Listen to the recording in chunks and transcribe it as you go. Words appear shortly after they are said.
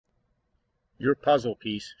Your puzzle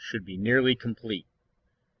piece should be nearly complete.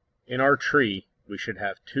 In our tree, we should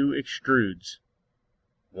have two extrudes,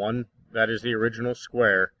 one that is the original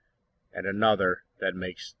square, and another that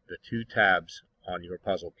makes the two tabs on your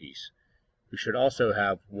puzzle piece. We should also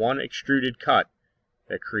have one extruded cut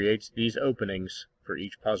that creates these openings for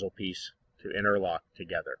each puzzle piece to interlock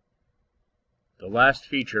together. The last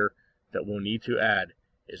feature that we'll need to add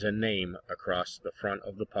is a name across the front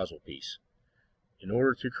of the puzzle piece. In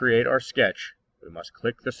order to create our sketch, we must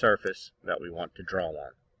click the surface that we want to draw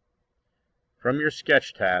on. From your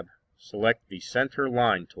Sketch tab, select the Center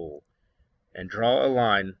Line tool and draw a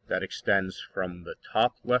line that extends from the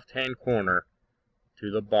top left-hand corner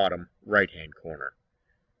to the bottom right-hand corner.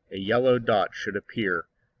 A yellow dot should appear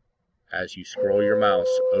as you scroll your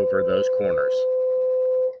mouse over those corners.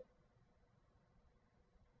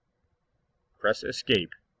 Press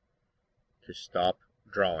Escape to stop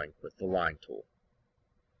drawing with the Line tool.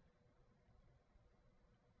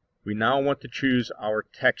 We now want to choose our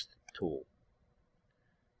Text tool.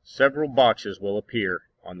 Several boxes will appear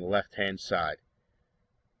on the left-hand side.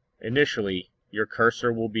 Initially, your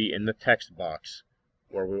cursor will be in the text box,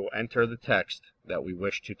 where we will enter the text that we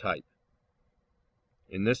wish to type.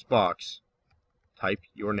 In this box, type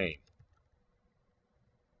your name.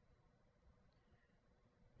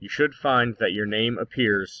 You should find that your name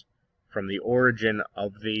appears from the origin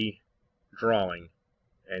of the drawing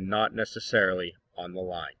and not necessarily on the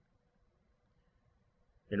line.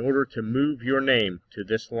 In order to move your name to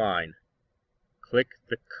this line, click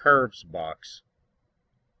the Curves box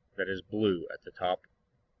that is blue at the top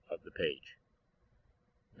of the page.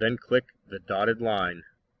 Then click the dotted line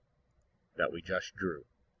that we just drew.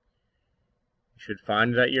 You should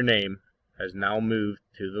find that your name has now moved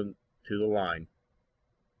to the line,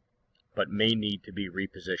 but may need to be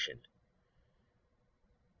repositioned.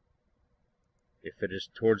 If it is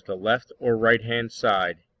towards the left or right hand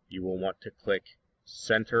side, you will want to click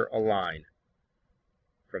Center Align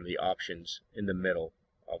from the options in the middle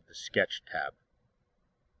of the Sketch tab.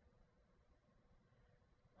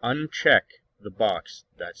 Uncheck the box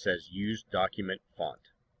that says Use Document Font.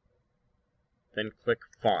 Then click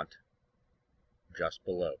Font just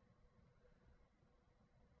below.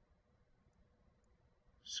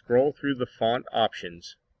 Scroll through the font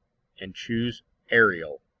options and choose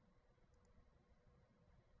Arial.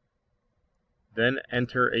 Then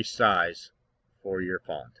enter a size for your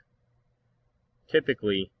font.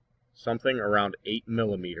 Typically, something around 8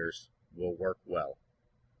 millimeters will work well,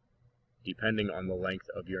 depending on the length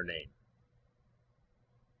of your name.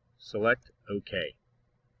 Select OK.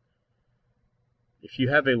 If you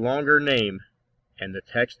have a longer name and the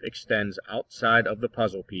text extends outside of the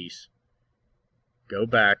puzzle piece, go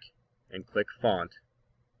back and click Font,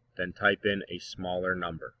 then type in a smaller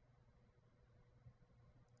number.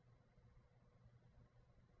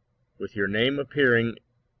 With your name appearing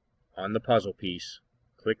on the puzzle piece,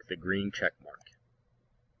 click the green check mark.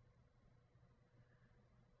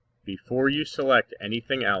 Before you select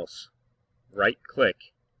anything else, right-click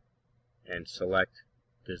and select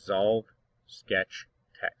Dissolve Sketch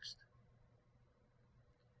Text.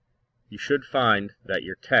 You should find that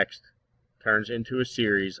your text turns into a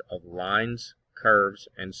series of lines, curves,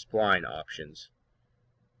 and spline options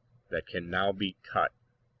that can now be cut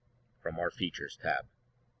from our Features tab.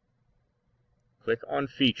 Click on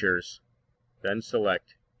Features, then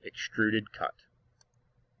select Extruded Cut.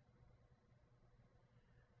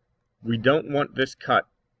 We don't want this cut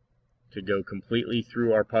to go completely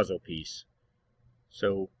through our puzzle piece,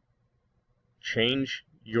 so change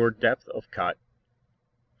your depth of cut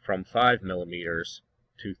from 5 millimeters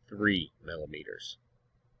to 3 millimeters.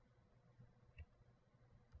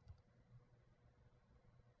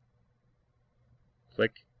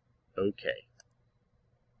 Click OK.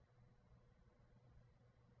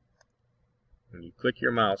 When you click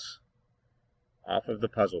your mouse off of the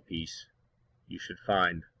puzzle piece, you should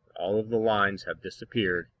find all of the lines have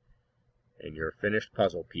disappeared and your finished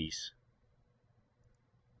puzzle piece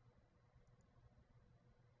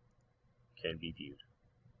can be viewed.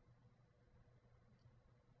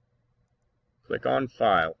 Click on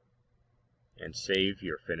File and save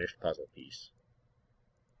your finished puzzle piece.